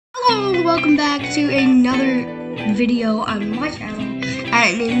Hello, welcome back to another video on my channel.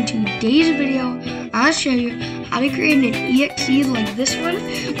 And in today's video, I'll show you how to create an exe like this one.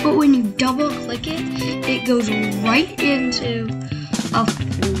 But when you double click it, it goes right into a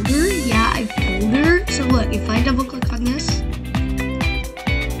folder. Yeah, a folder. So look, if I double click on this,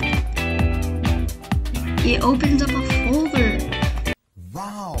 it opens up a folder.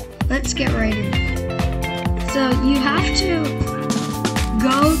 Wow. Let's get right in. So you have to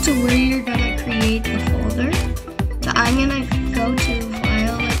go to where you're gonna create the folder. So I'm gonna go to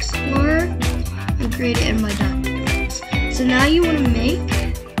File Explorer and create it in my documents. So now you wanna make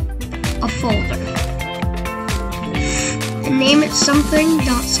a folder and name it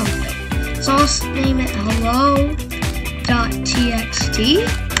something.something. So I'll name it hello.txt.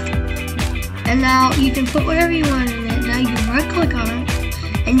 And now you can put whatever you want in it. Now you can right click on it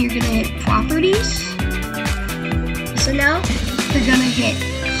and you're gonna hit properties. So now you're gonna hit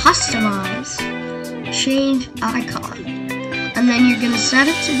customize, change icon, and then you're gonna set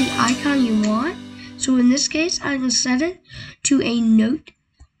it to the icon you want. So in this case, I'm gonna set it to a note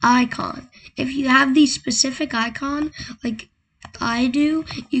icon. If you have the specific icon like I do,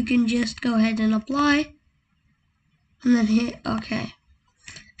 you can just go ahead and apply and then hit OK.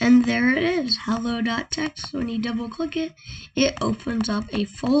 And there it is, hello.txt. When you double click it, it opens up a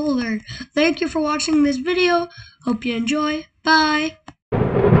folder. Thank you for watching this video. Hope you enjoy. Bye.